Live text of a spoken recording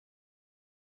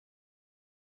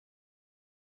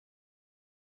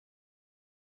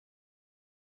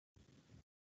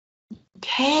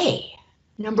Okay,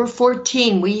 number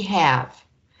 14, we have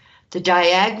the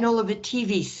diagonal of a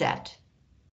TV set.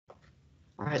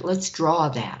 All right, let's draw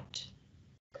that.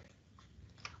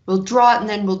 We'll draw it and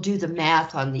then we'll do the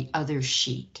math on the other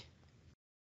sheet.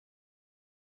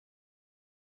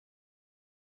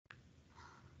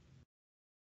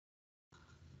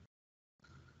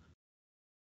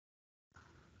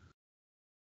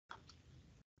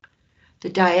 The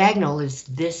diagonal is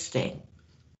this thing.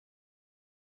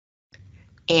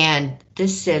 And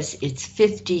this says it's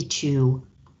 52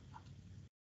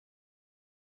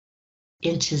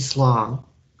 inches long.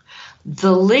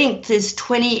 The length is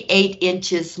 28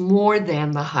 inches more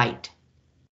than the height.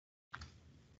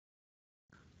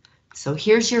 So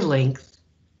here's your length,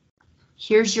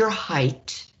 here's your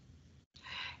height,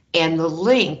 and the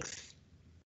length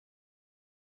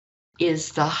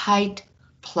is the height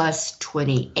plus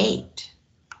 28.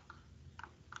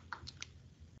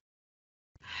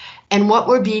 And what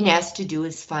we're being asked to do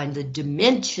is find the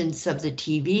dimensions of the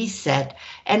TV set,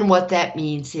 and what that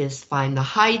means is find the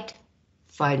height,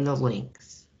 find the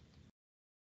length.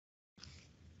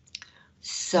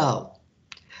 So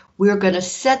we're going to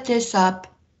set this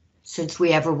up, since we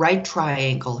have a right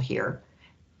triangle here,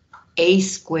 a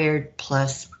squared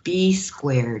plus b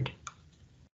squared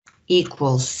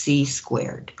equals c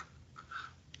squared.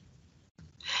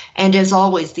 And as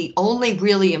always, the only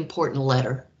really important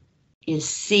letter is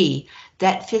C.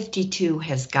 That 52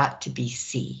 has got to be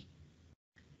C.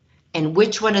 And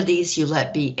which one of these you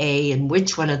let be A and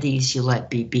which one of these you let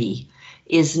be B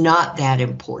is not that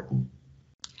important.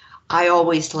 I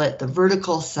always let the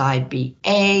vertical side be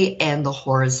A and the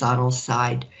horizontal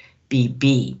side be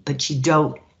B, but you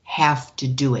don't have to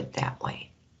do it that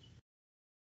way.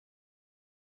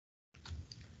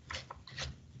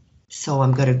 So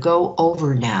I'm going to go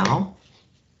over now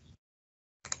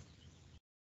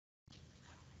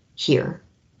here.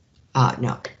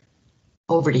 No,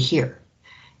 over to here.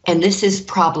 And this is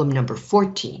problem number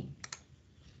 14.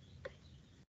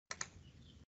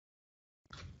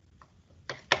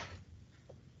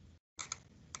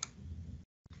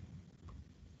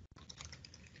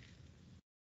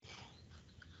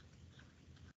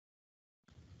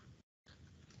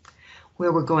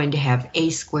 Where we're going to have a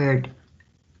squared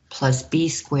plus b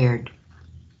squared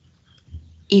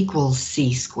equals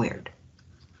c squared.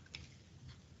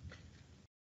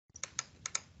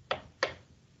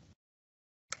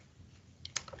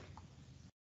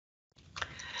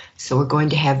 So we're going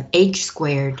to have h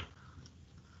squared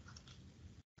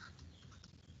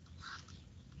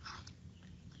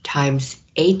times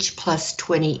h plus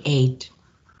 28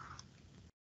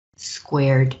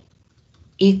 squared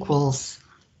equals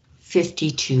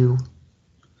 52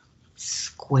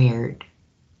 squared.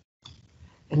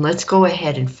 And let's go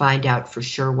ahead and find out for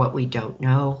sure what we don't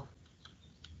know.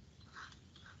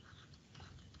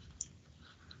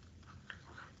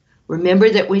 Remember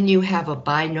that when you have a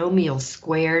binomial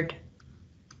squared,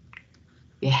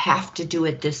 you have to do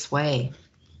it this way.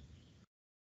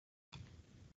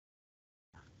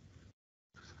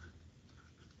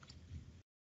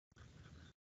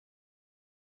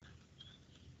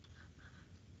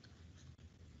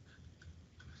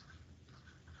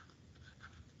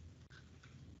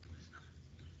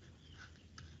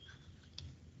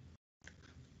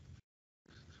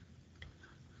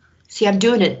 See, I'm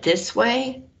doing it this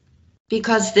way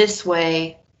because this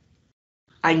way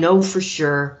I know for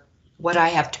sure what I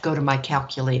have to go to my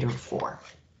calculator for.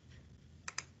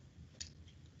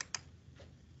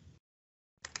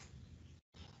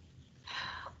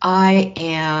 I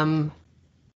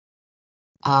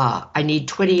need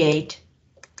 28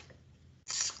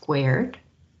 squared,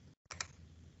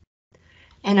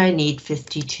 and I need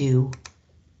 52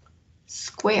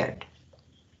 squared.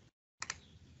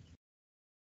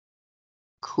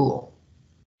 Cool.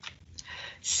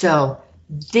 So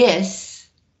this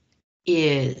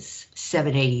is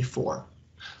 784.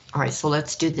 All right, so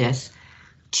let's do this.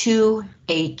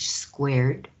 2h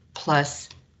squared plus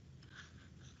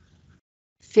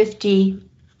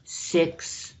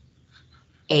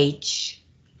 56h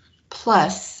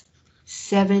plus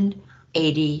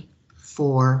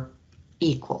 784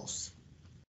 equals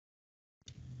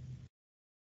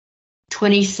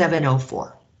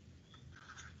 2704.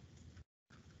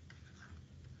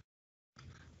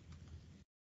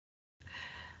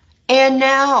 And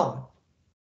now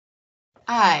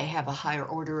I have a higher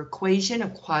order equation, a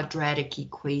quadratic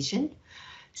equation.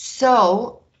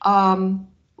 So I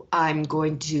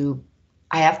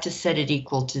have to set it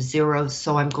equal to 0,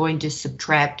 so I'm going to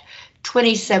subtract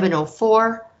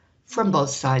 2704 from both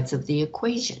sides of the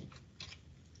equation.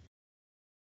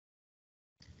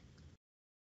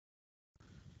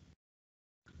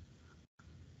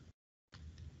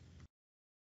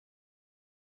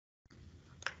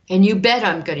 And you bet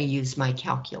I'm going to use my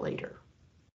calculator.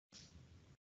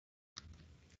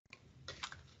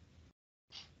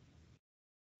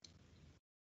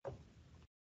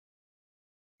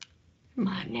 Come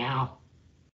on now,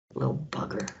 little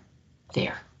bugger.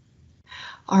 There.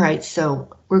 All right, so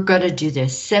we're going to do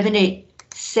this.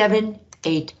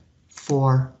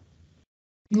 78784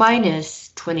 minus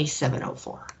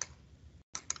 2704.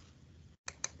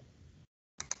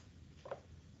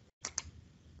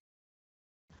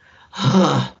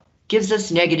 Gives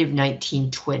us negative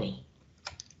 1920.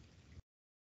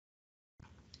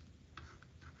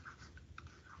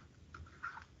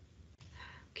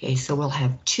 Okay, so we'll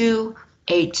have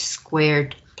 2h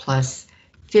squared plus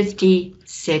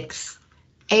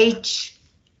 56h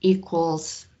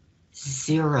equals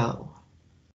 0.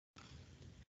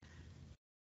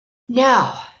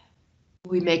 Now,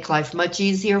 we make life much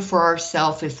easier for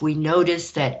ourselves if we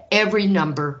notice that every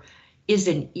number is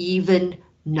an even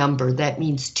number. That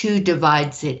means 2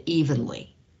 divides it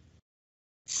evenly.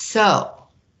 So,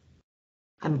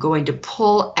 I'm going to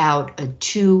pull out a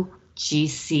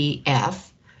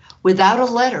 2GCF without a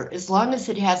letter. As long as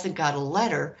it hasn't got a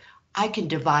letter, I can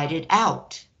divide it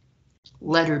out.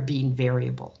 Letter being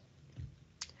variable.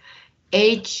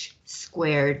 H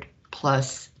squared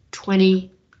plus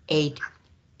 28h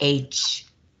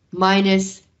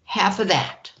minus half of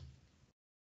that.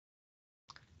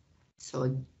 So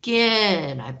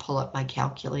again, I pull up my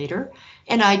calculator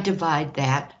and I divide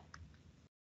that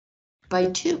by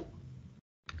 2.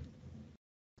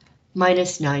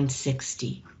 Minus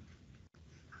 960.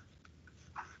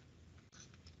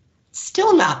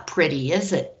 Still not pretty,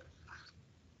 is it?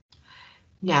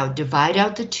 Now divide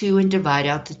out the 2 and divide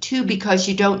out the 2 because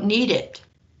you don't need it.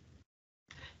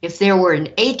 If there were an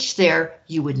h there,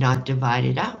 you would not divide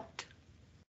it out.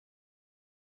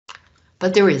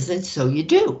 But there isn't, so you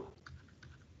do.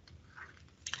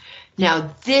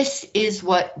 Now this is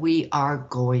what we are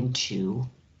going to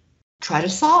try to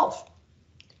solve.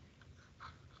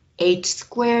 H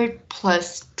squared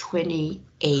plus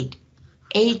 28h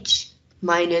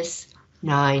minus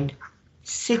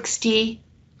 960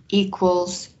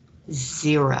 equals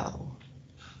 0.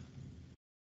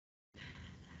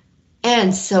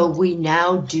 And so we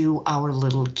now do our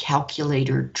little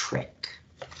calculator trick.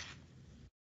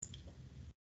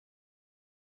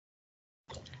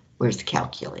 Where's the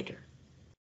calculator?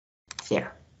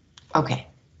 There. Okay.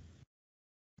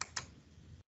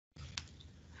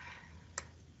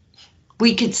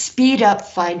 We could speed up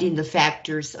finding the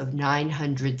factors of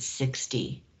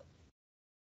 960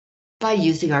 by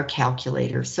using our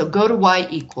calculator. So go to y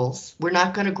equals, we're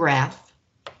not going to graph,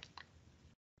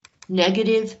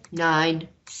 negative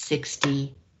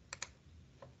 960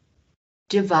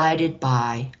 divided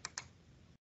by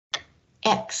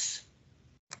x.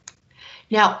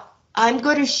 Now, I'm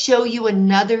going to show you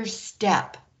another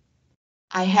step.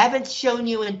 I haven't shown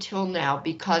you until now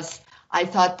because I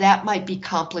thought that might be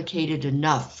complicated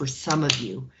enough for some of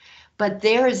you, but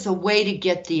there is a way to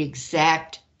get the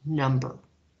exact number.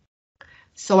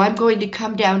 So I'm going to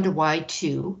come down to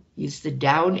Y2, use the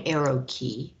down arrow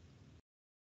key,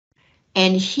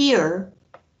 and here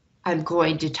I'm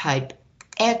going to type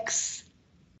X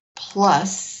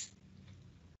plus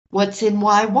what's in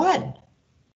Y1,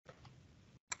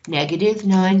 negative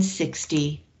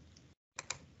 960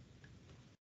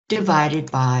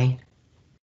 divided by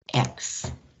X.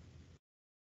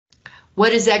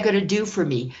 What is that going to do for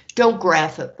me? Don't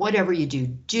graph it. Whatever you do,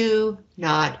 do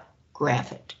not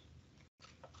graph it.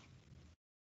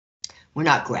 We're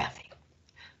not graphing.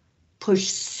 Push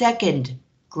second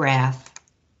graph,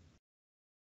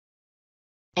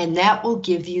 and that will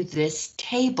give you this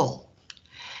table.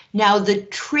 Now, the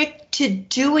trick to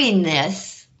doing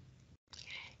this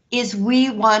is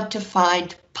we want to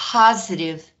find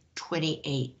positive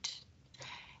 28.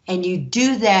 And you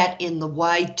do that in the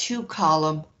Y2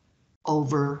 column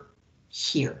over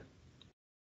here.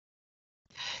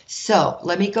 So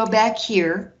let me go back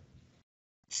here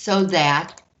so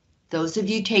that those of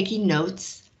you taking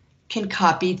notes can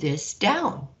copy this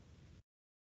down.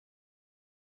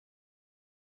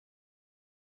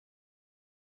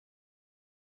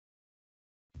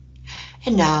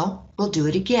 And now we'll do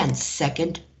it again,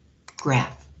 second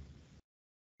graph.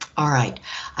 All right,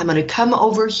 I'm going to come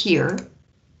over here.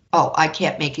 Oh, I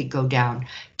can't make it go down.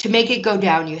 To make it go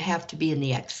down, you have to be in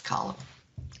the X column,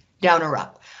 down or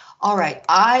up. All right,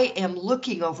 I am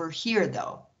looking over here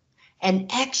though,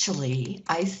 and actually,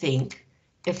 I think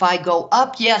if I go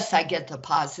up, yes, I get the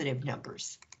positive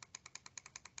numbers.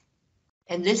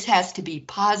 And this has to be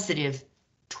positive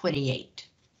 28.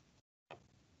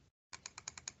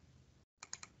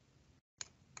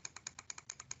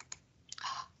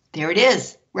 There it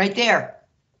is, right there.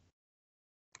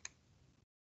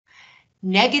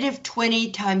 Negative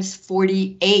 20 times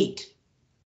 48.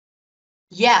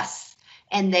 Yes,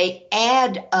 and they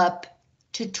add up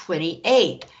to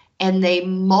 28, and they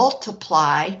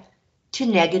multiply to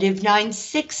negative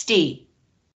 960.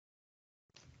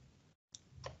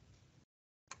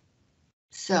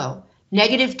 So,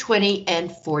 negative 20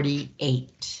 and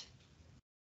 48.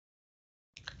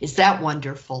 Is that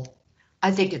wonderful?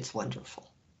 I think it's wonderful.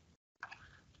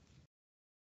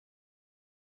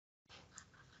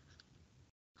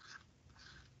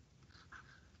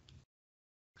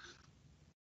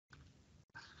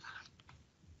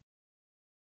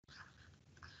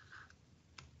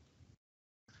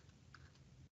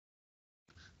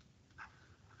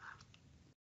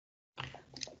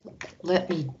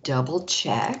 Let me double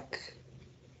check.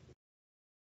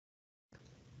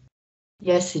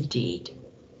 Yes, indeed.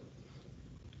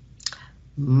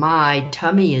 My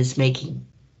tummy is making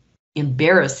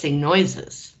embarrassing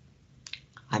noises.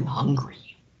 I'm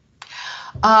hungry.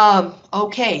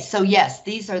 Okay, so yes,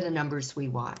 these are the numbers we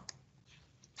want.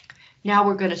 Now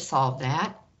we're going to solve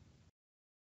that.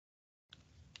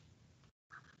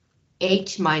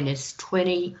 H minus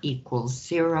 20 equals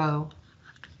 0.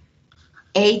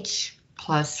 H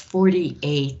plus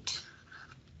 48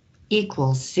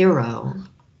 equals 0.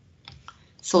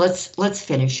 So let's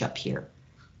finish up here.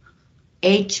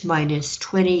 H minus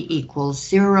 20 equals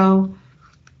 0.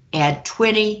 Add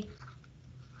 20.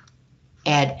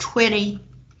 Add 20.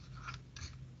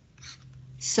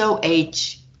 So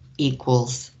H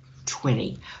equals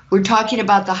 20. We're talking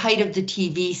about the height of the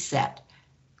TV set.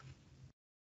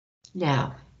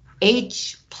 Now,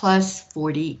 H plus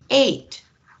 48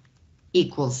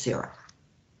 equals 0.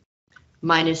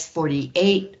 Minus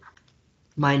 48,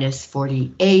 minus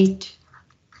 48.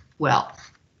 Well,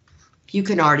 you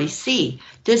can already see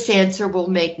this answer will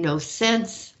make no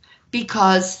sense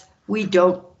because we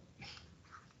don't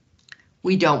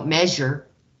measure.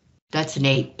 That's an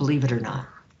 8, believe it or not.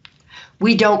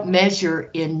 We don't measure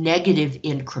in negative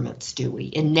increments, do we?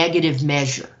 In negative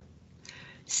measure.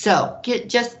 So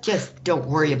just don't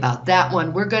worry about that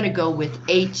one. We're going to go with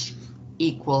H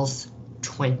equals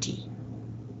 20.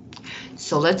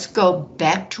 So let's go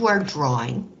back to our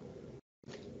drawing.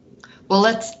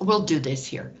 Well, we'll do this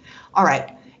here. All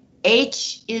right,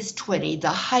 H is 20, the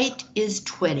height is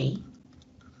 20.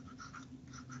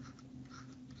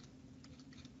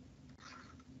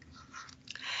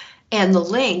 And the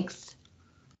length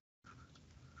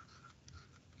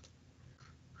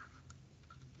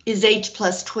is H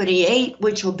plus 28,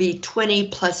 which will be 20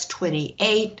 plus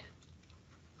 28,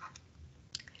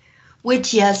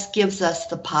 which, yes, gives us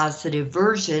the positive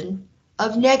version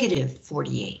of negative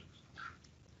 48.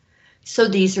 So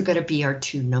these are going to be our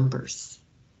two numbers.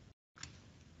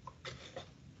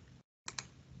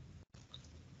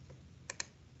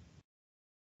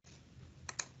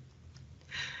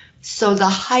 So the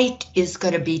height is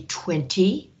going to be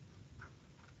 20.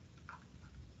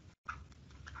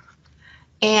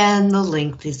 And the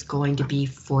length is going to be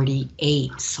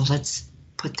 48. So let's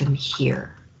put them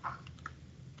here.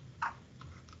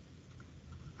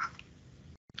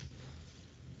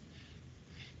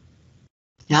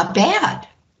 Not bad.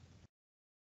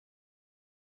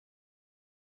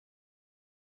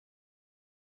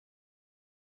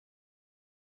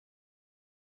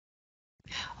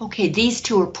 Okay, these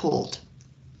two are pulled.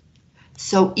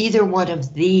 So either one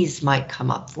of these might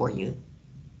come up for you.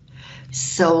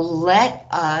 So let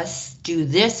us do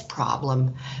this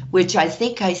problem, which I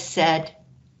think I said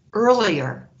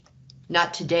earlier,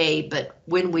 not today, but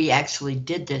when we actually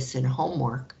did this in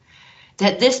homework,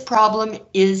 that this problem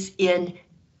is in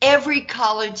every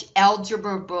college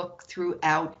algebra book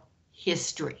throughout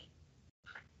history.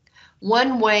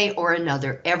 One way or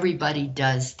another, everybody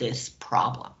does this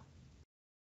problem.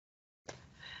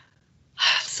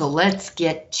 So let's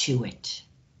get to it.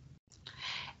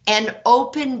 An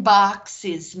open box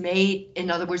is made, in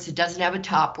other words, it doesn't have a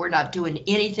top. We're not doing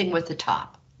anything with the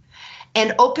top.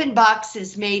 An open box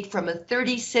is made from a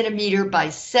 30 centimeter by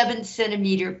 7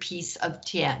 centimeter piece of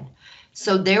tin.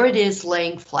 So there it is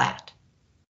laying flat.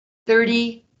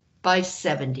 30 by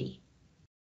 70.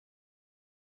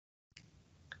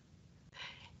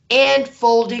 And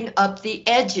folding up the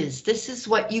edges. This is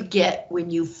what you get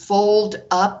when you fold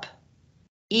up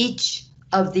each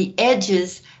of the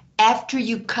edges after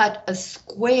you cut a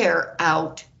square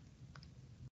out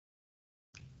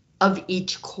of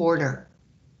each corner.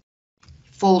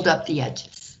 Fold up the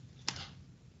edges.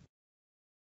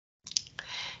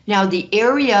 Now the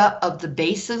area of the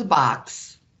base of the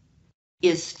box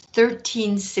is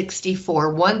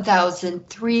 1364,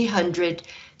 1,364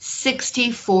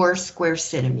 64 square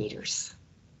centimeters.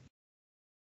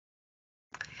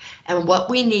 And what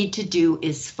we need to do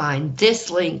is find this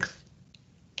length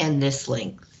and this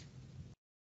length.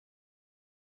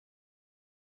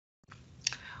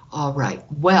 All right,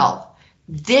 well,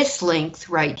 this length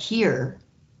right here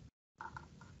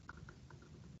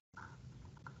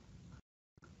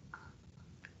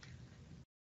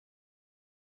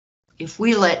if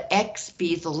we let x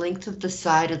be the length of the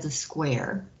side of the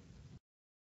square,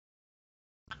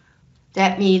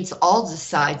 that means all the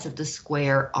sides of the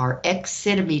square are x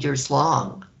centimeters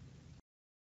long.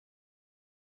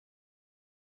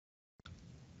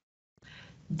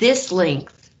 This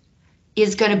length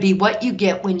is going to be what you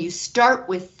get when you start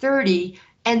with 30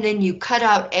 and then you cut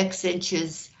out x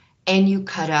inches and you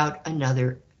cut out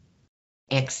another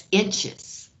x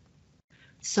inches.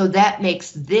 So that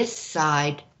makes this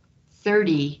side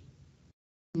 30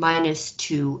 minus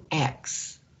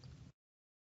 2x.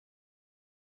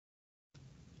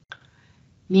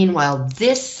 Meanwhile,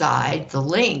 this side, the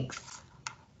length,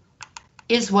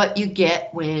 is what you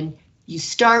get when you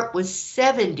start with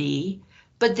 70,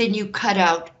 but then you cut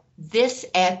out this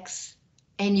x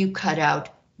and you cut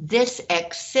out this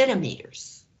x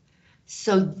centimeters.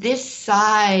 So this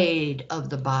side of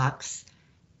the box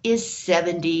is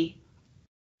 70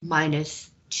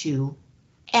 minus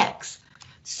 2x.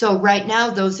 So right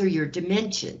now, those are your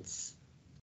dimensions.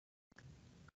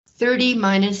 30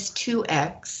 minus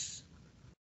 2x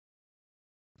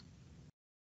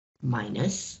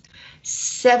minus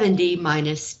 70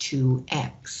 minus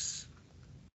 2x.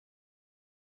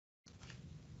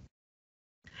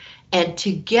 And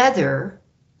together,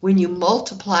 when you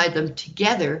multiply them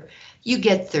together, you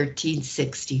get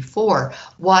 1364.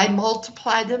 Why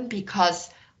multiply them? Because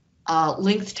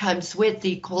length times width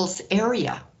equals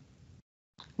area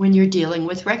when you're dealing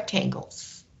with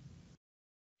rectangles.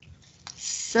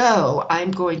 So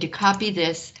I'm going to copy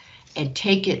this and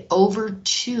take it over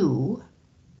to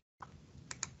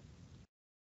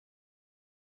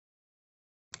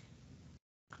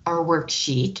our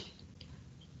worksheet,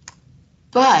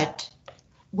 but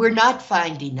we're not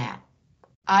finding that.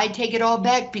 I take it all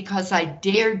back because I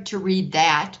dared to read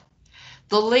that.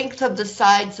 The length of the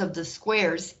sides of the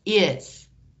squares is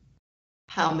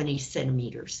how many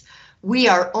centimeters? We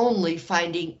are only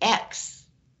finding x.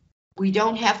 We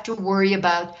don't have to worry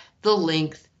about the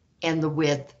length and the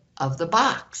width of the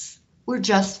box. We're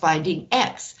just finding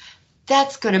x.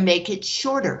 That's going to make it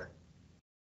shorter.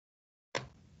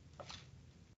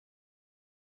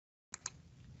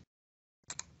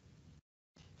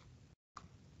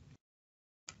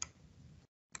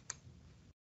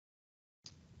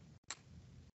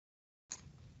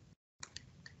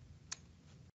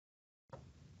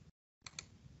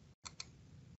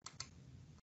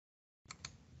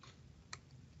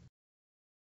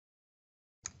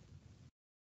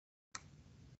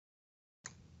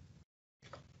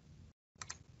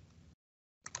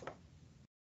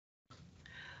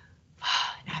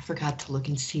 I forgot to look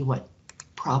and see what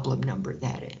problem number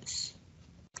that is.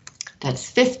 That's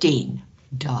 15,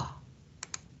 duh.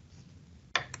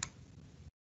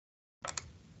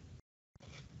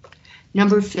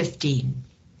 Number 15.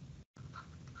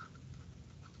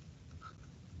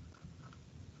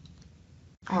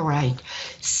 All right,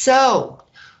 so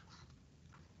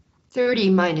 30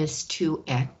 minus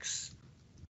 2x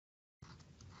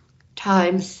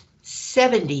times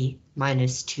 70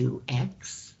 minus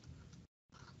 2x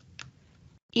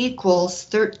equals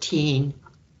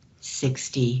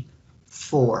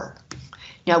 1364.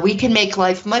 Now we can make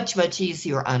life much, much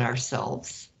easier on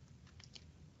ourselves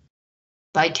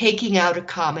by taking out a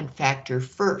common factor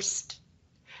first.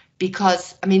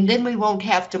 Because, I mean, then we won't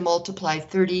have to multiply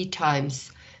 30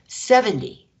 times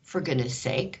 70, for goodness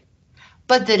sake.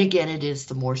 But then again, it is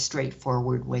the more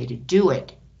straightforward way to do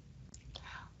it.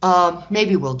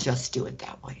 Maybe we'll just do it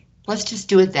that way. Let's just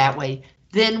do it that way.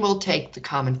 Then we'll take the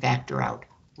common factor out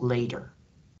later.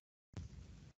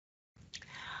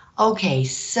 Okay,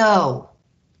 so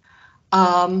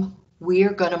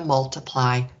we're going to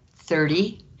multiply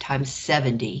 30 times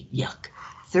 70, yuck,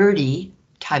 30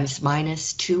 times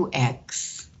minus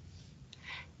 2x,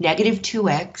 negative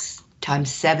 2x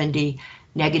times 70,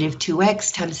 negative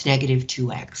 2x times negative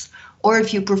 2x, or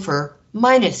if you prefer,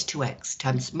 minus 2x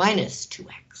times minus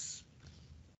 2x.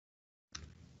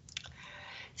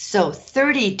 So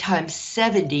 30 times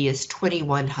 70 is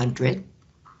 2100.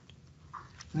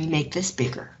 Let me make this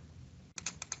bigger.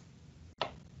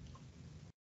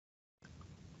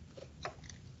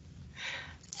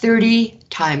 30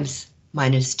 times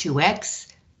minus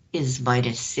 2x is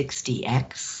minus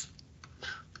 60x.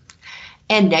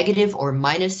 And negative or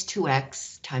minus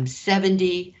 2x times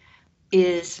 70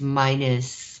 is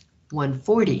minus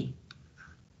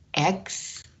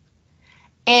 140x.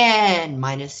 And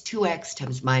minus 2x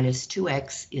times minus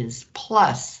 2x is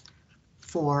plus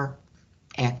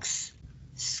 4x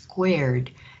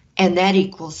squared. And that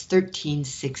equals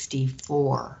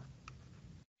 1364.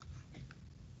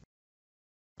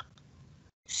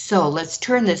 So let's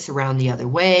turn this around the other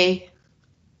way.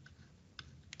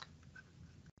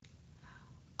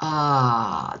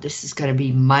 This is going to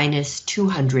be minus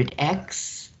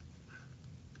 200x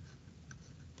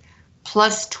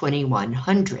plus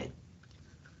 2100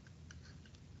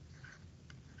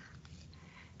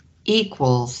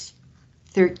 equals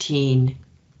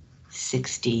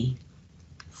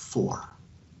 1364.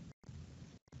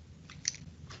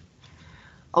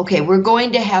 Okay, we're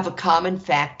going to have a common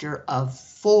factor of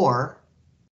 4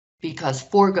 because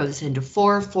 4 goes into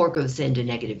 4, 4 goes into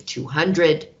negative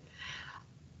 200.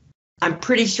 I'm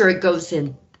pretty sure it goes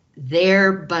in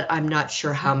there, but I'm not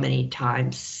sure how many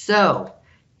times. So,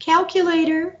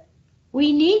 calculator,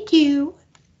 we need you.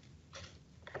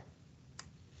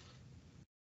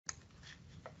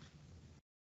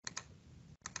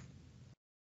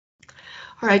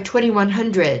 All right,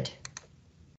 2100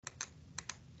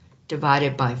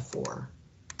 divided by 4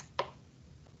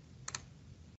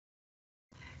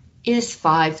 is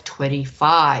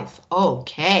 525.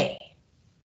 Okay.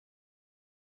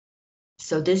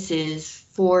 So this is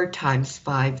 4 times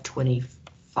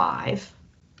 525.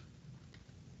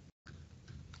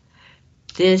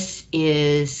 This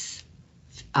is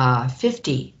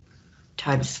 50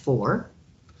 times 4.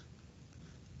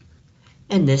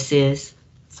 And this is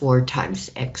 4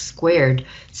 times x squared.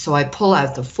 So I pull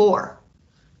out the 4.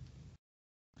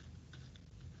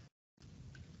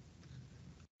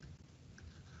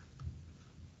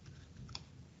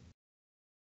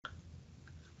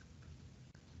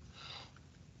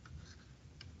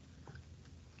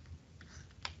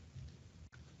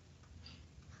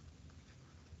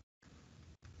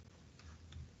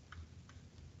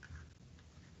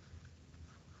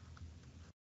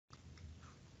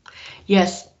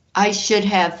 Yes, I should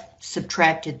have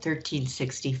subtracted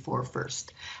 1364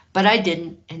 first, but I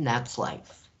didn't, and that's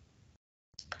life.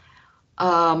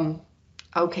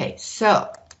 Okay,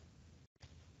 so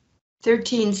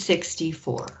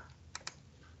 1364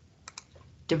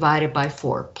 divided by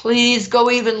 4. Please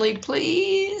go evenly,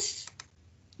 please.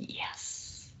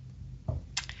 Yes.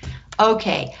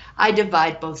 Okay, I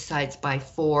divide both sides by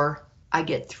 4. I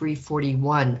get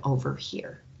 341 over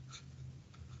here.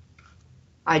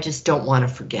 I just don't want to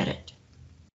forget it.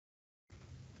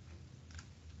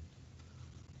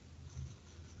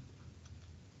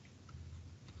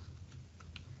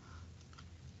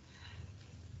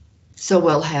 So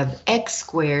we'll have x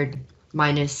squared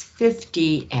minus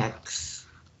 50x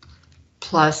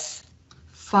plus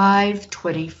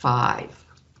 525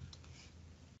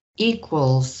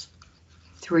 equals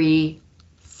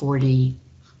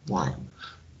 341.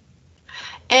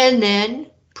 And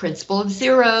then, principle of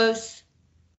zeros,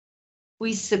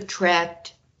 we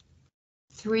subtract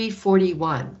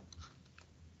 341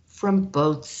 from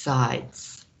both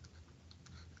sides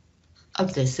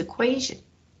of this equation,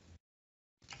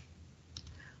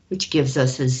 which gives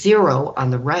us a 0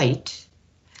 on the right,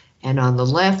 and on the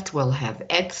left we'll have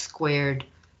x squared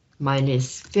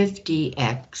minus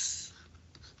 50x.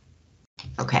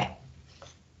 Okay.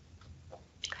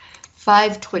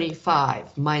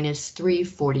 525 minus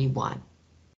 341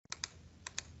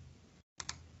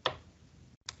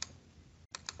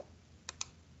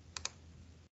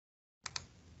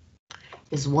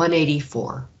 is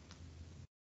 184.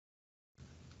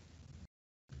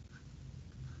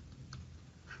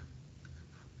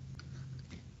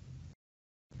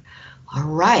 All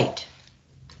right,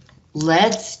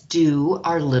 let's do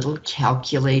our little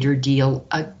calculator deal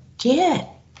again.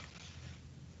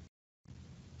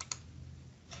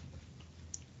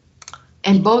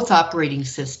 And both operating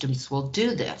systems will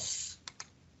do this.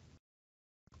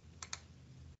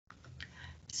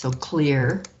 So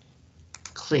clear,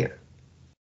 clear.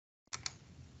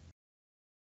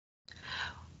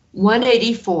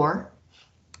 184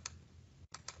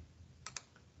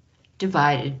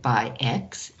 divided by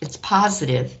x, it's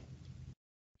positive.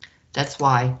 That's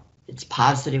why it's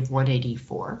positive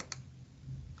 184.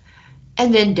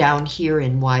 And then down here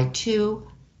in y2,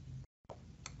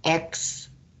 x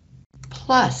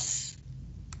plus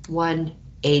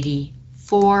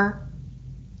 184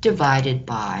 divided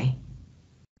by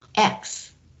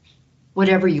x,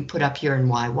 whatever you put up here in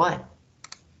y1.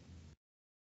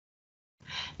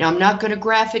 Now I'm not going to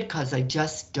graph it because I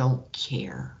just don't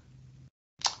care.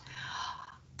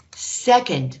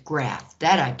 second graph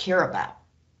that I care about.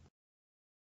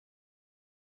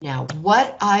 Now,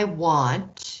 what I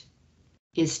want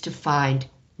is to find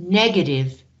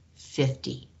negative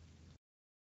 50.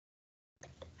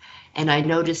 And I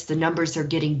notice the numbers are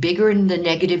getting bigger in the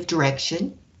negative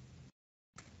direction.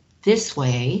 This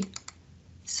way.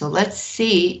 So let's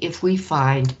see if we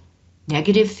find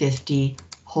negative 50.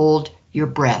 Hold your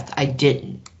breath. I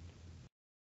didn't.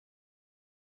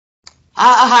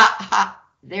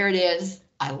 There it is.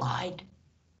 I lied.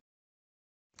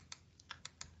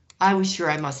 I was sure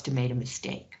I must have made a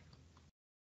mistake.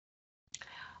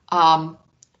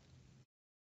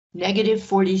 Negative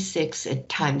 46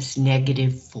 times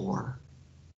negative 4.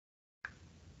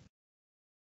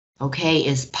 Okay,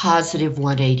 is positive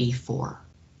 184.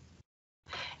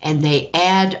 And they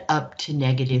add up to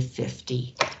negative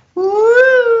 50.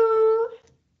 Woo!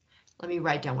 Let me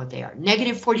write down what they are.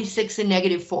 Negative 46 and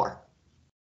negative 4.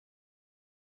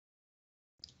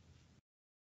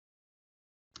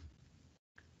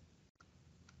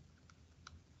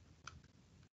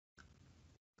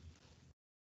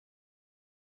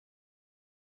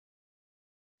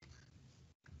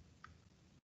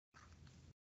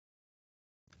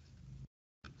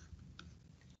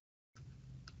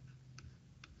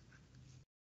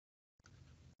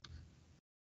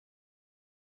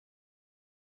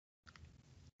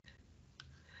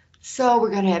 So we're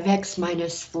going to have x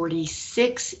minus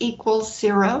 46 equals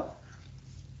 0,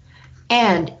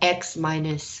 and x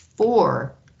minus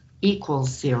 4 equals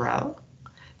 0.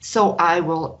 So I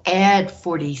will add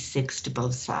 46 to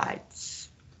both sides,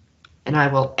 and I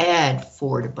will add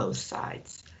 4 to both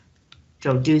sides.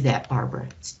 Don't do that, Barbara.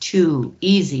 It's too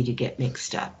easy to get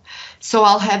mixed up. So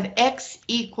I'll have x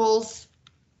equals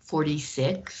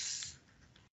 46,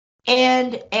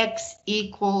 and x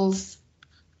equals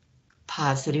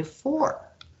positive 4.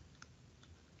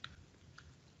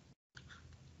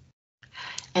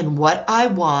 And what I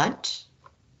want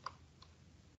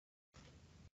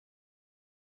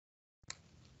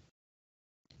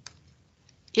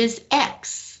is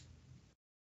x.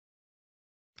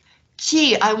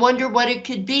 Gee, I wonder what it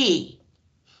could be.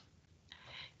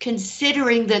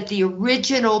 Considering that the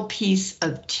original piece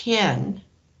of tin,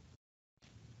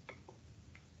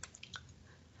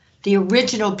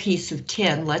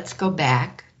 let's go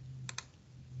back,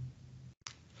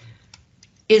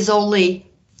 is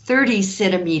only 30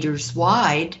 centimeters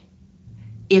wide.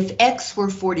 If x were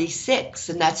 46,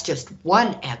 and that's just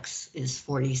one x is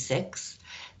 46,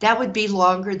 that would be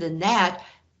longer than that.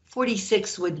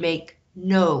 46 would make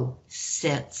no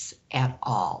sense at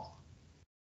all.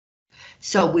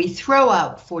 So we throw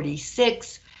out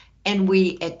 46 and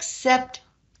we accept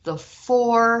the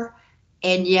 4,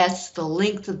 and yes, the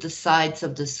length of the sides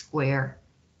of the square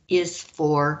is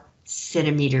 4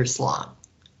 centimeters long,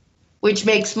 which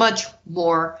makes much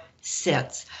more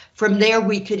sense. From there,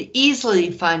 we could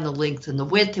easily find the length and the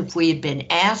width if we had been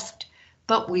asked,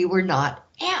 but we were not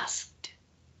asked.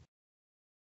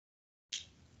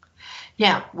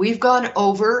 Now, we've gone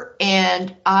over,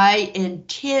 and I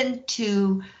intend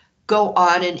to go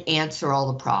on and answer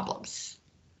all the problems.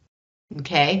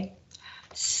 Okay,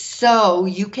 so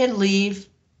you can leave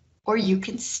or you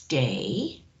can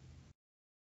stay.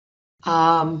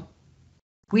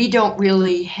 We don't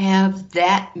really have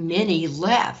that many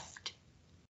left,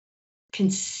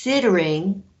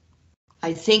 considering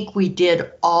I think we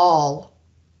did all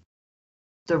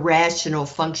the rational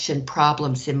function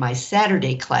problems in my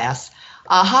Saturday class.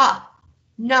 Aha,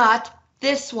 not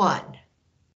this one.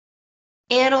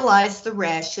 Analyze the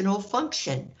rational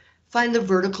function. Find the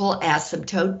vertical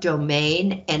asymptote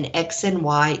domain and x and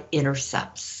y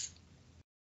intercepts.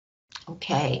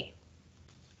 Okay.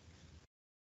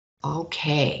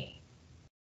 Okay.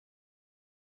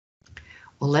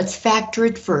 Well, let's factor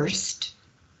it first.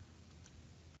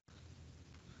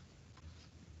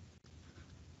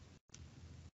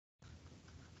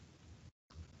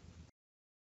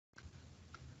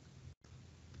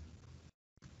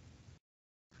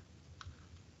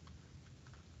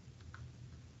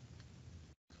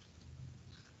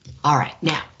 All right,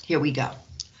 now, here we go.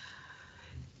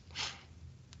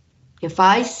 If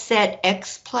I set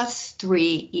x plus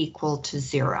 3 equal to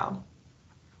 0,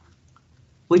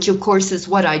 which of course is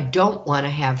what I don't want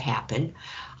to have happen,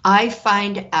 I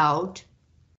find out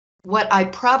what I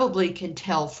probably can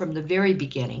tell from the very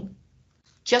beginning,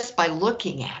 just by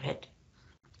looking at it,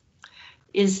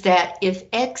 is that if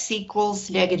x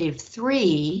equals negative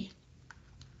 3,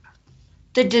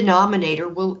 the denominator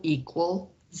will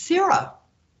equal 0.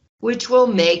 Which will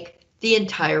make the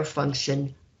entire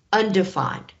function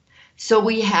undefined. So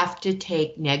we have to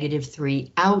take negative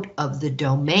 3 out of the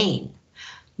domain.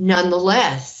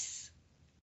 Nonetheless,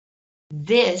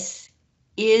 this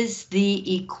is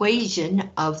the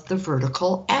equation of the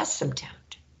vertical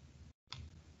asymptote.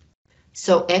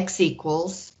 So x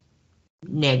equals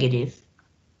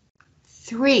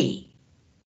 -3.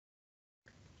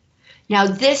 Now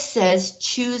this says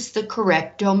choose the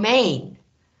correct domain.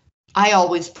 I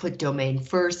always put domain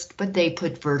first, but they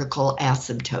put vertical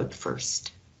asymptote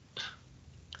first.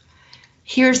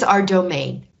 Here's our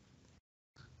domain.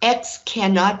 X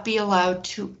cannot be allowed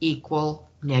to equal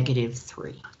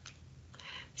 -3.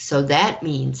 So that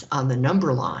means on the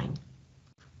number line,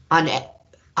 on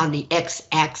the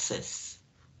x-axis,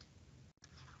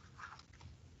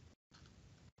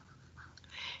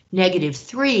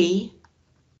 -3,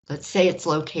 let's say it's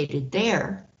located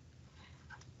there,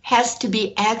 has to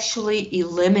be actually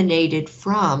eliminated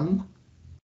from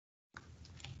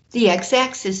the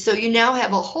x-axis. So you now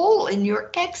have a hole in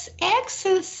your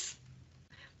x-axis.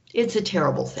 It's a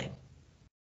terrible thing.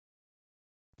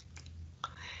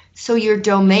 So your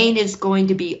domain is going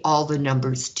to be all the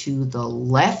numbers to the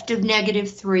left of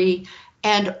 -3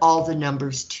 and all the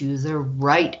numbers to the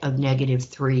right of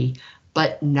 -3,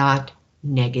 but not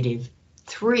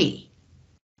 -3.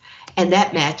 And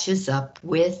that matches up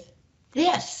with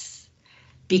this,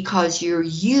 because your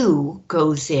U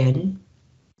goes in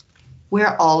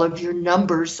where all of your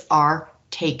numbers are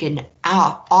taken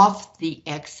out off the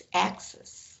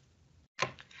x-axis.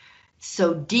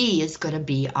 So D is going to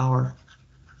be our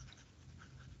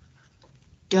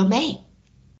domain.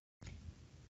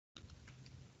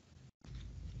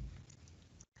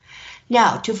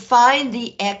 Now, to find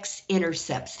the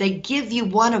x-intercepts, they give you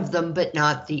one of them but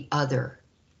not the other.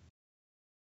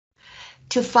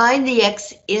 To find the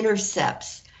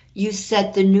x-intercepts, you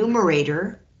set the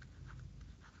numerator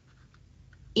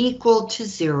equal to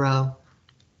 0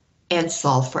 and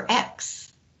solve for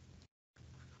x.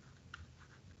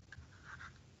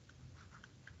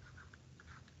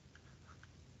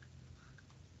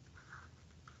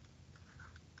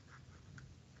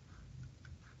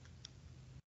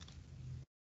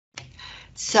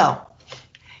 So,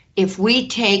 if we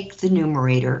take the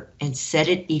numerator and set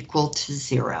it equal to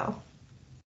 0,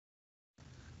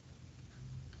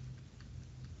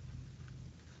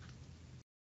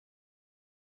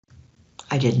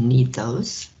 I didn't need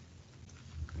those.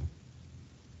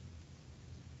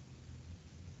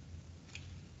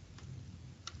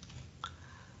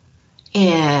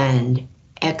 And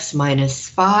x minus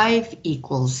 5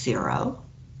 equals 0.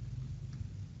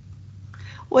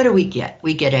 What do we get?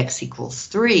 We get x equals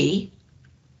 3,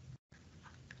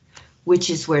 which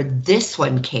is where this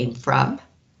one came from,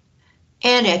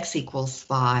 and x equals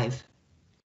 5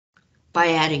 by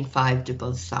adding 5 to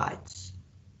both sides.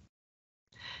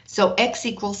 So x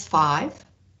equals 5.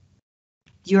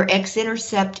 Your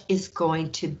x-intercept is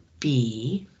going to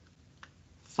be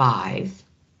 5,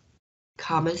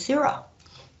 0.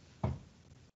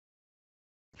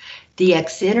 The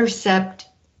x-intercept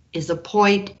is a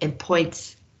point, and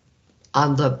points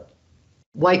on the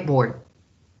whiteboard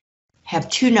have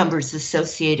two numbers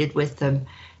associated with them,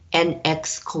 an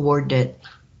x-coordinate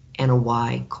and a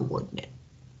y-coordinate.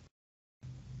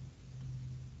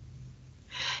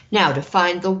 Now, to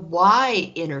find the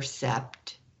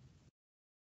y-intercept,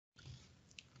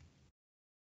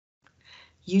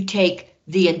 you take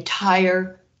the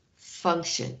entire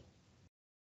function.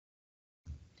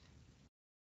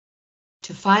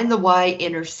 To find the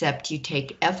y-intercept, you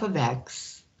take f of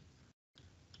x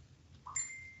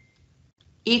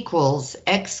equals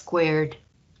x squared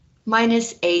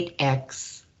minus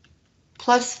 8x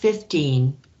plus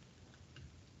 15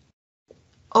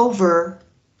 over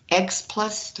x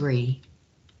plus 3.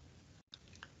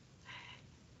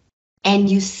 And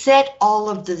you set all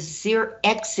of the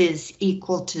x's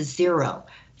equal to 0.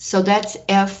 So that's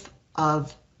f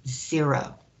of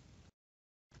 0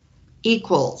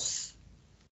 equals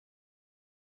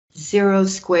 0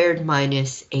 squared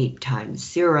minus 8 times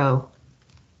 0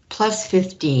 plus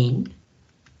 15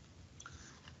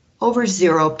 over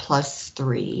 0 plus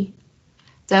 3.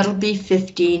 That'll be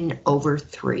 15 over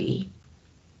 3,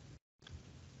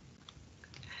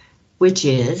 which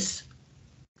is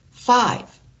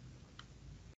 5.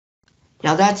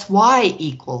 Now that's y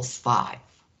equals 5,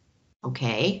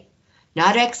 okay?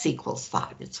 Not x equals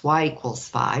 5, it's y equals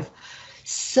 5.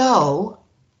 So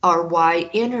our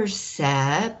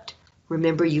y-intercept,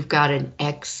 remember you've got an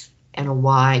x and a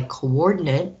y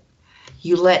coordinate.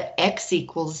 You let x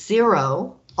equal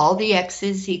 0, all the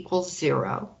x's equal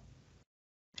 0.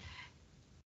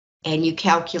 And you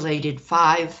calculated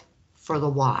 5 for the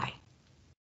y.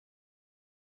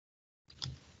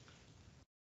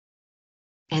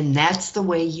 And that's the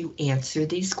way you answer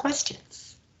these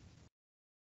questions.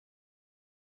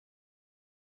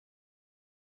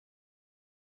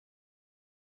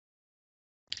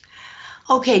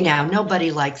 Okay, now nobody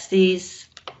likes these,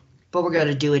 but we're going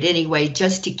to do it anyway,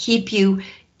 just to keep you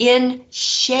in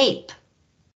shape.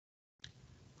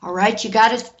 All right, you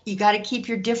got to keep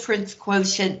your difference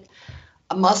quotient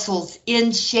muscles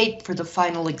in shape for the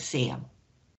final exam.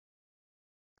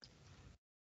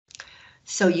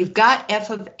 So you've got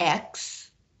f of x.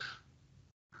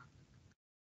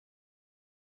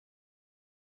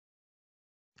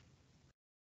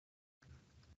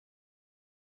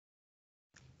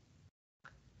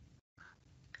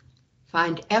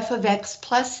 Find f of x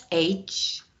plus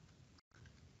h.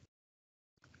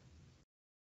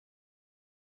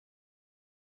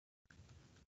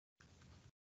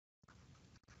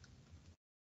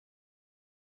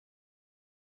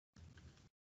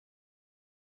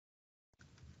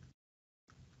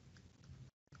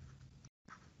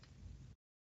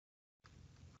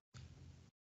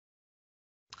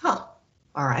 Huh,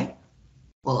 all right.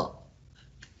 Well,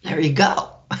 there you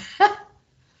go.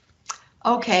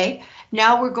 Okay,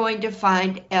 now we're going to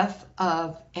find f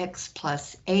of x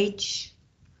plus h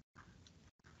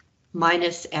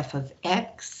minus f of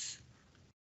x.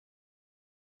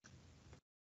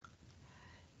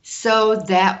 So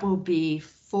that will be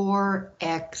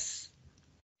 4x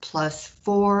plus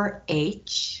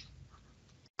 4h,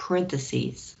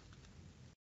 parentheses,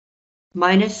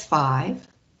 minus 5,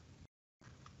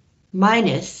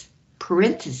 minus,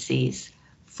 parentheses,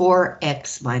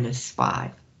 4x minus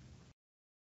 5.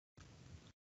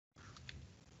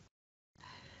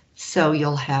 So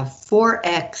you'll have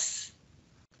 4x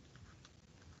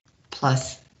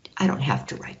plus, I don't have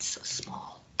to write so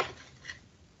small,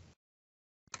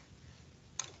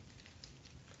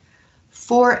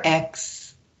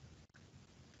 4x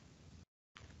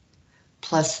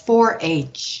plus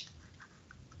 4h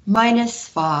minus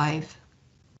 5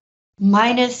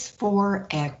 minus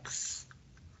 4x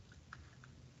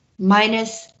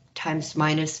minus times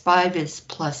minus 5 is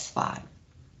plus 5.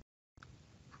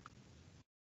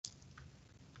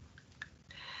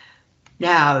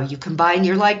 Now you combine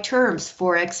your like terms.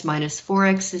 4x minus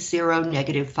 4x is 0,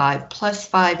 negative 5 plus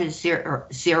 5 is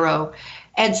 0,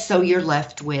 and so you're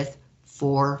left with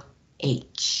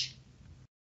 4h.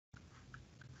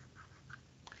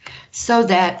 So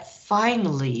that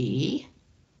finally,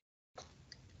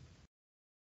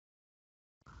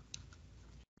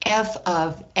 f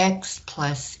of x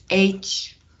plus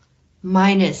h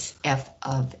minus f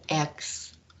of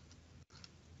x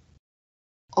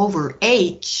over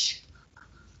h,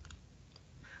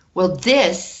 well,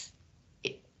 this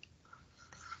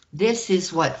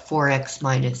is what 4x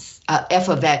minus f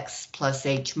of x plus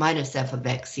h minus f of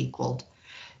x equaled.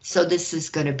 So this is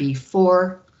going to be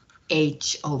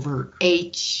 4h over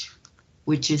h,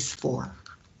 which is 4,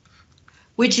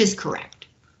 which is correct.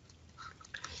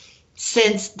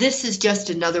 Since this is just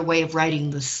another way of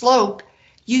writing the slope,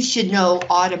 you should know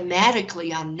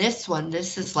automatically on this one,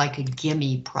 this is like a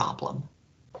gimme problem.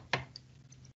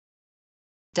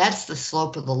 That's the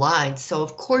slope of the line, so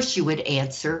of course you would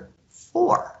answer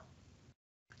 4.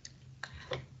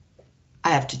 I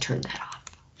have to turn that off.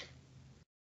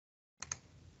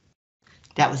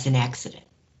 That was an accident.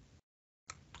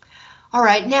 All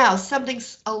right, now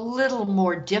something's a little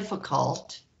more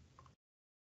difficult.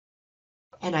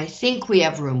 And I think we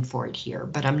have room for it here,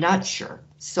 but I'm not sure,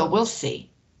 so we'll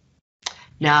see.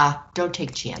 Nah, don't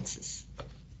take chances.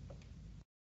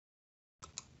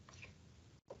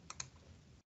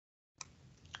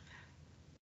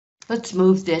 Let's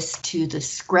move this to the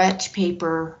scratch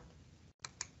paper.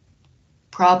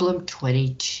 Problem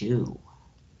 22.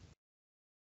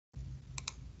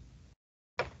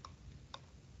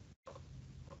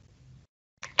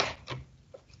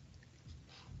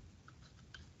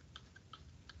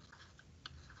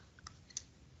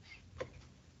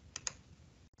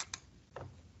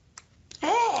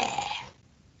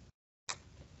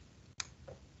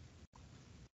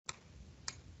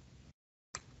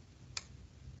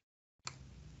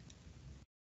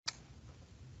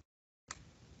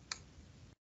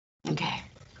 Okay.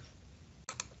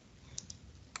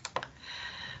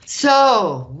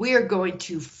 So we're going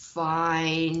to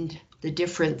find the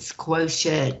difference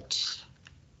quotient.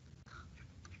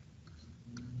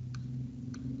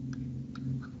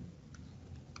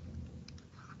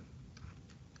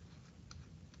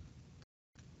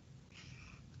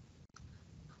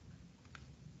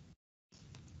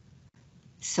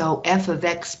 So f of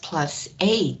x plus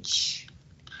h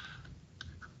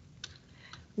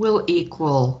will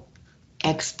equal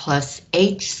x plus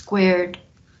h squared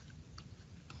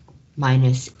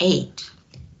minus 8,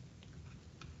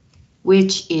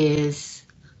 which is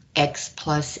x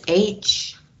plus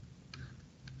h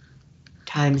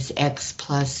times x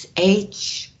plus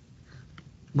h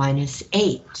minus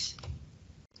 8,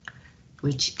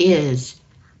 which is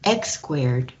x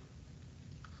squared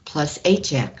plus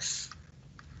hx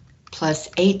plus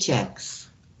hx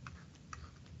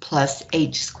plus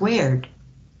h squared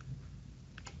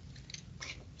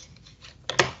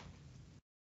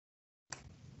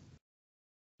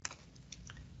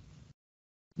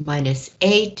minus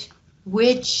 8,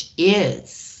 which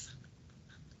is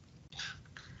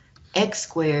x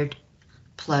squared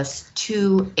plus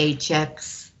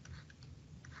 2hx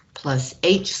plus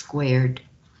h squared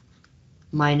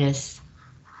minus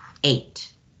 8.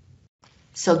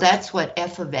 So that's what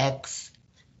f of x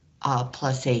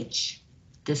plus h,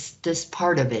 this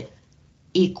part of it,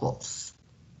 equals.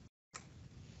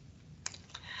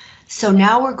 So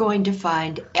now we're going to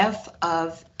find f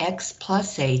of x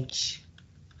plus h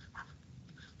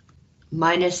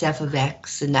minus f of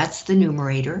x, and that's the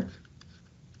numerator.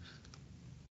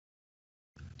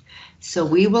 So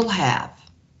we will have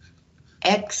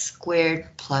x squared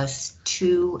plus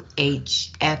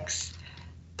 2hx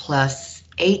plus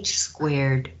h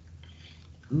squared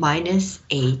minus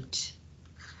 8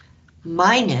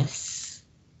 minus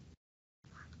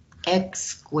x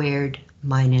squared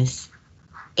minus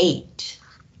 8.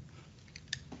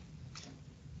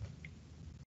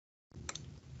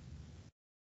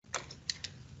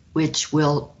 Which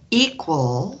will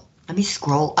equal, let me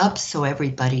scroll up so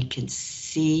everybody can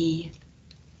see,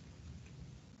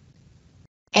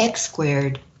 x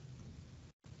squared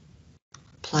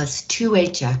plus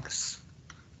 2hx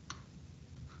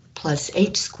plus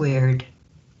h squared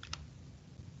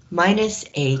minus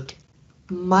 8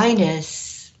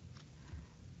 minus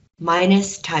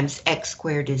times x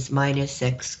squared is minus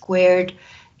x squared,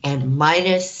 and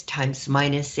minus times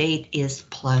minus 8 is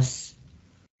plus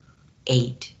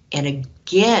 8. And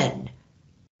again,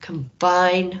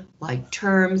 combine like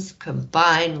terms,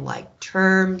 combine like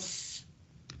terms,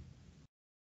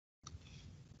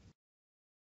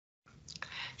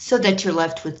 so that you're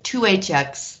left with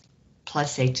 2hx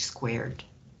plus h squared.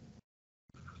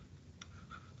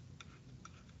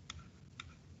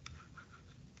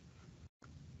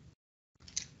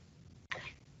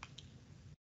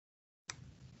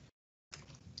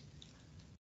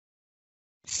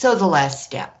 So the last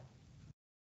step,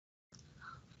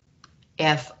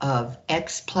 f of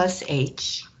x plus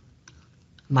h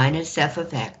minus f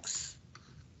of x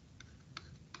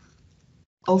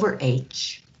over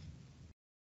h.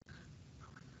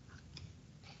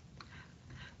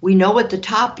 We know what the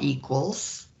top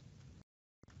equals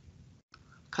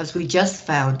because we just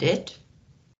found it.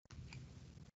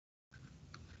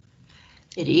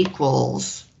 It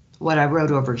equals what I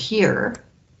wrote over here,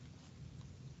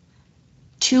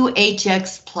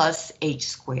 2hx plus h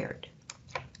squared.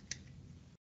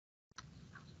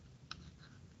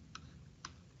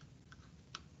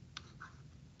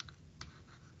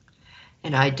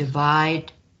 And I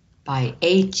divide by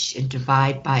h and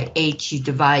divide by h. You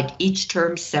divide each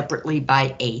term separately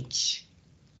by h.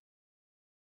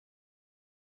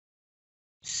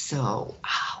 So,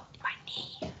 ow, my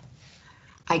knee.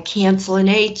 I cancel an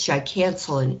h, I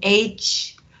cancel an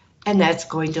h, and that's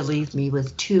going to leave me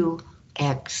with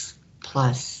 2x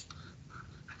plus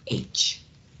h.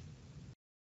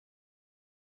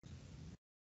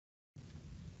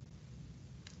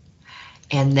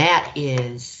 And that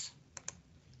is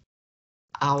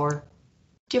our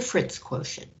difference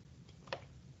quotient.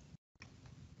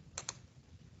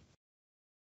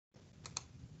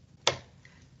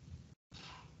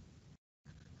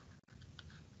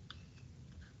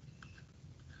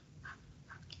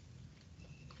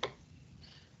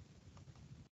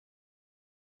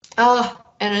 Oh,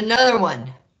 and another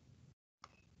one.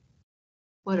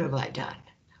 What have I done?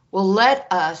 Well, let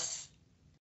us,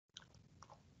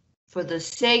 for the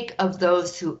sake of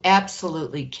those who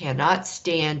absolutely cannot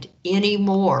stand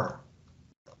anymore,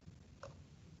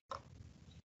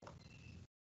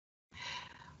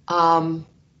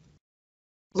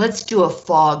 let's do a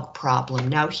fog problem.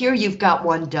 Now here you've got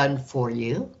one done for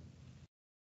you.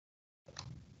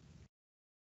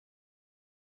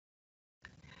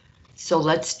 So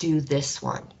let's do this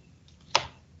one.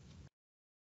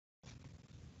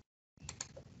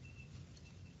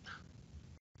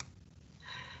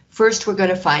 First, we're going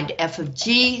to find f of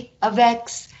g of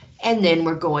x, and then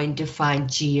we're going to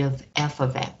find g of f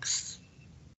of x.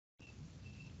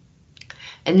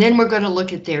 And then we're going to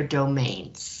look at their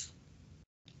domains.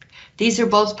 These are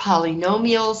both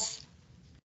polynomials.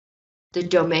 The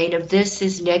domain of this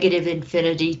is negative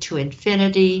infinity to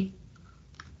infinity.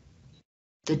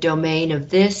 The domain of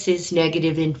this is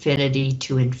negative infinity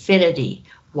to infinity.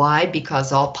 Why?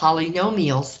 Because all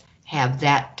polynomials have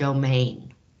that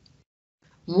domain.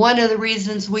 One of the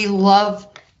reasons we love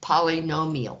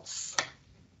polynomials.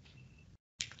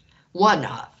 One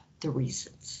of the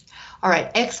reasons. All right,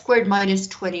 x squared minus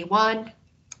 21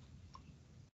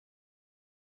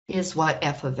 is what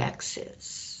f of x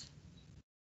is.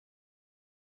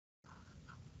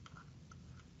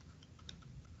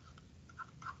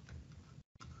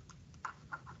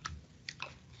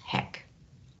 Heck.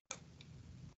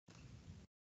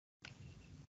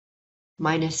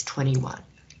 Minus 21.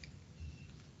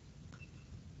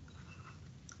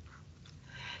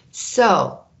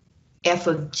 So, f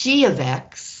of g of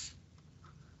x,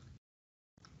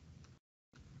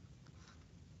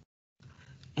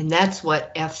 and that's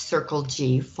what f circle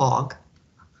g, fog,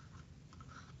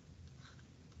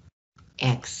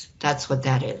 x, that's what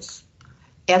that is.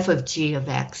 F of g of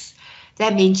x.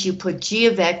 That means you put g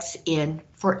of x in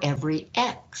for every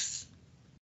x.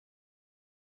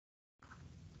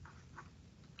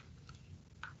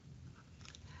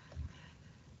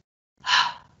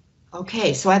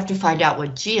 Okay, so I have to find out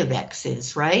what g of x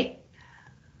is, right?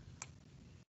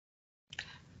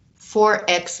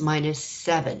 4x minus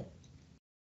 7.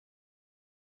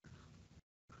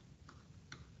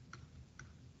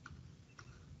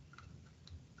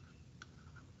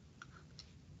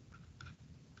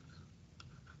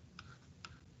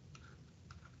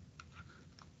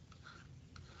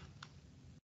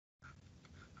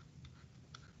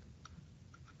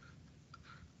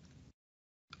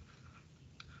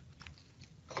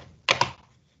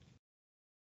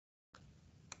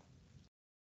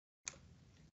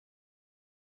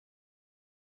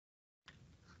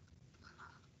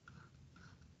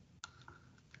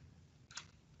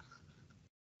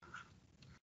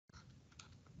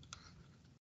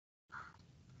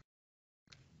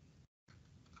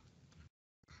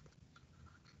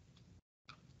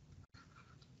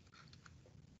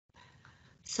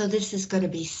 So this is going to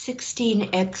be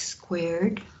 16x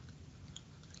squared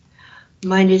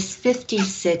minus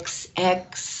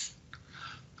 56x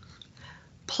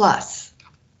plus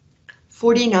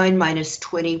 49 minus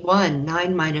 21.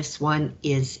 9 minus 1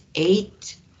 is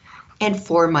 8, and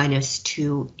 4 minus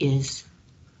 2 is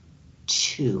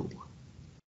 2.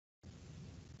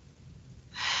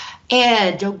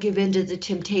 And don't give in to the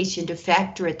temptation to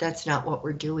factor it. That's not what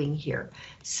we're doing here.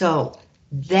 So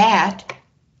that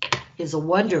is a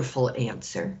wonderful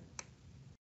answer.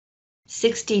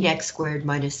 16x squared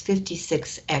minus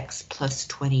 56x plus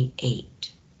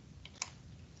 28.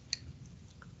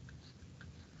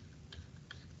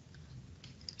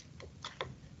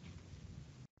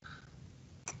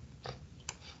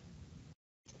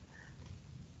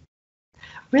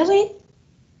 Really?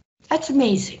 That's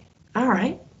amazing. All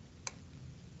right.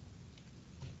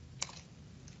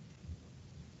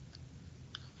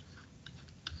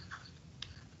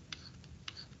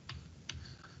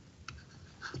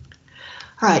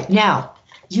 All right, now,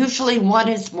 usually one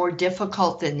is more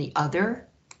difficult than the other.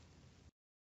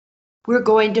 We're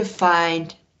going to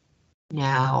find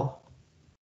now,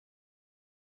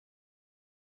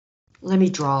 let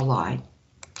me draw a line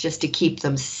just to keep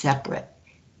them separate.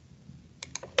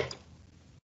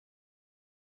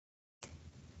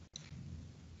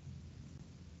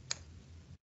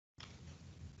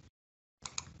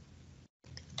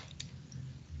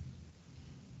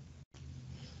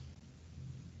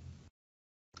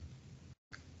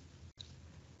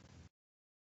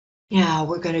 Now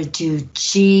we're going to do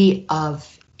g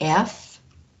of f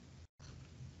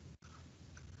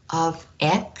of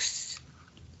x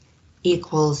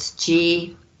equals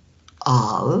g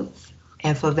of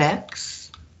f of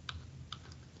x.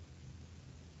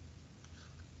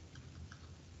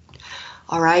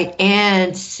 All right,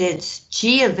 and since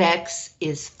g of x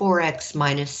is 4x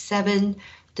minus 7,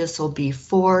 this will be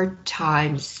 4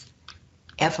 times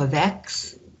f of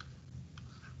x.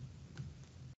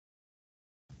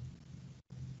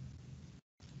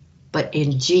 But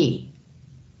in g.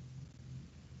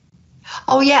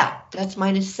 Oh yeah, that's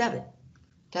minus 7.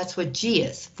 That's what g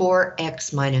is,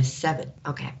 4x minus 7.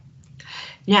 Okay.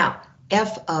 Now,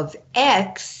 f of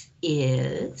x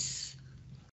is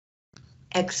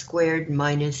x squared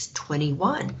minus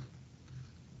 21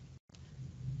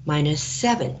 minus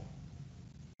 7.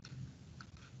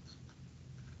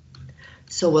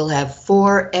 So we'll have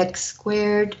 4x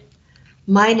squared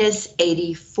minus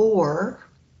 84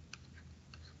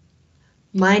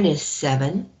 minus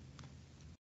 7,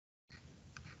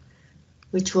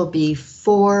 which will be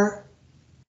 4x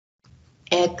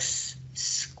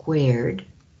squared.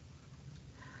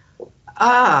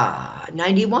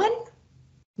 91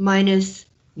 minus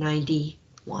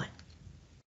 91.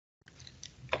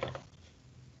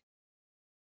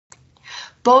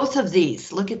 Both of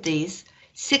these, look at these,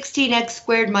 16x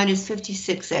squared minus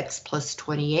 56x plus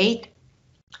 28.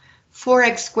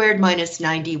 4x squared minus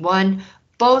 91.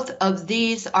 Both of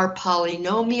these are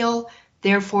polynomial,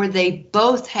 therefore they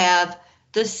both have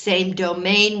the same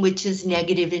domain, which is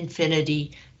negative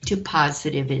infinity to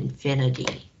positive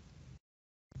infinity.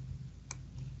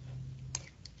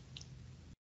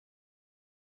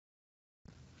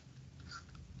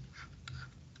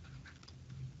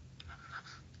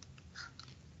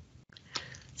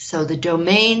 So the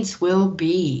domains will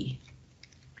be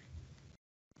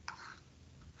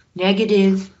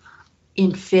negative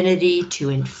infinity to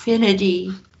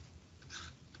infinity,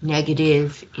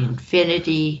 negative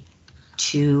infinity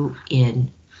to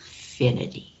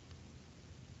infinity.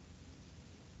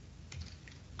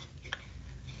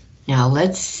 Now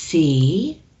let's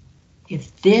see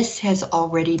if this has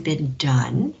already been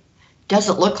done.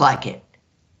 Doesn't look like it.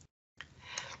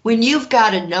 When you've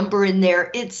got a number in there,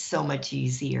 it's so much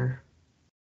easier.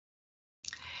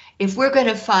 If we're going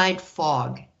to find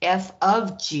fog, f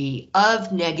of g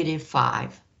of negative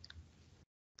 5,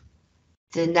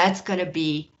 then that's going to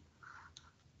be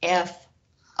f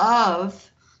of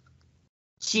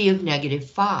g of negative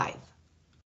 5.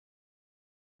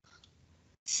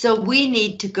 So we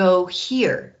need to go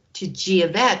here to g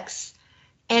of x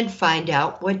and find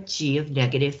out what g of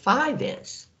negative 5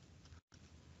 is.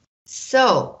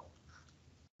 So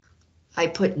I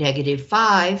put negative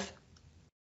 5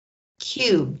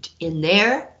 cubed in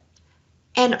there,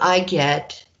 and I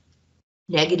get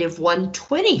negative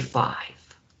 125.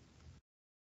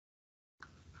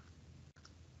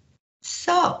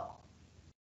 So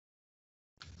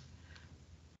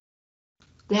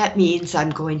that means I'm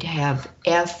going to have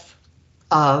f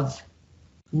of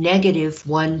negative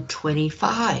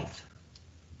 125.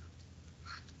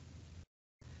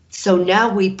 So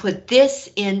now we put this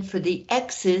in for the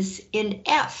x's in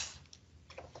f.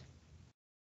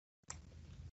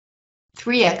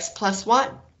 3x plus 1.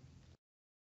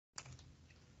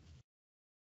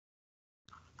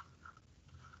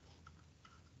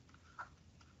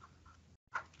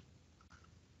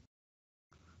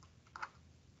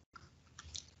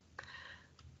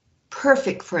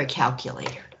 Perfect for a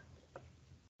calculator.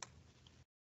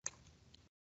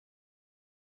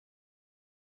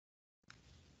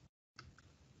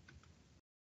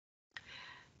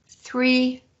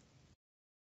 Three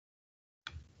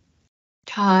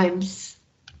times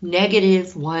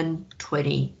negative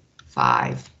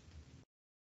 125.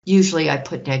 Usually I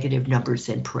put negative numbers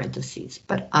in parentheses,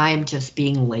 but I'm just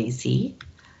being lazy.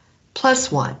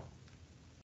 Plus 1.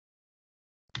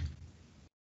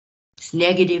 It's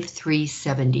negative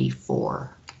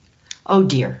 374. Oh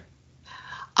dear.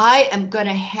 I am going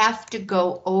to have to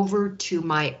go over to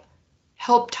my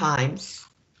help times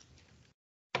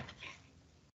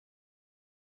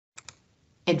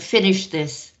and finish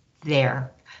this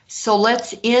there. So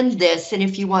let's end this, and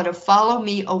if you want to follow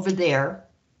me over there,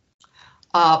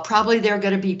 probably there are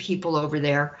going to be people over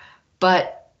there,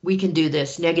 but we can do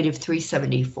this, negative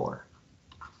 374.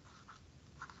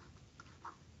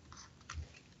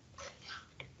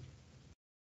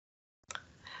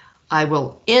 I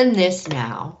will end this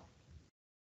now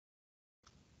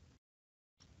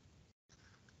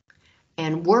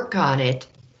and work on it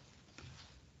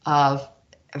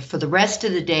for the rest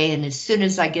of the day, and as soon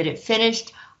as I get it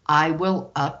finished, I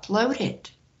will upload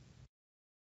it.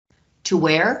 To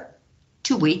where?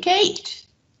 To week 8,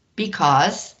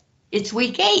 because it's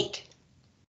week 8.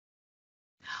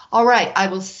 All right, I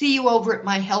will see you over at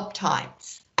my help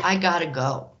times. I gotta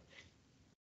go.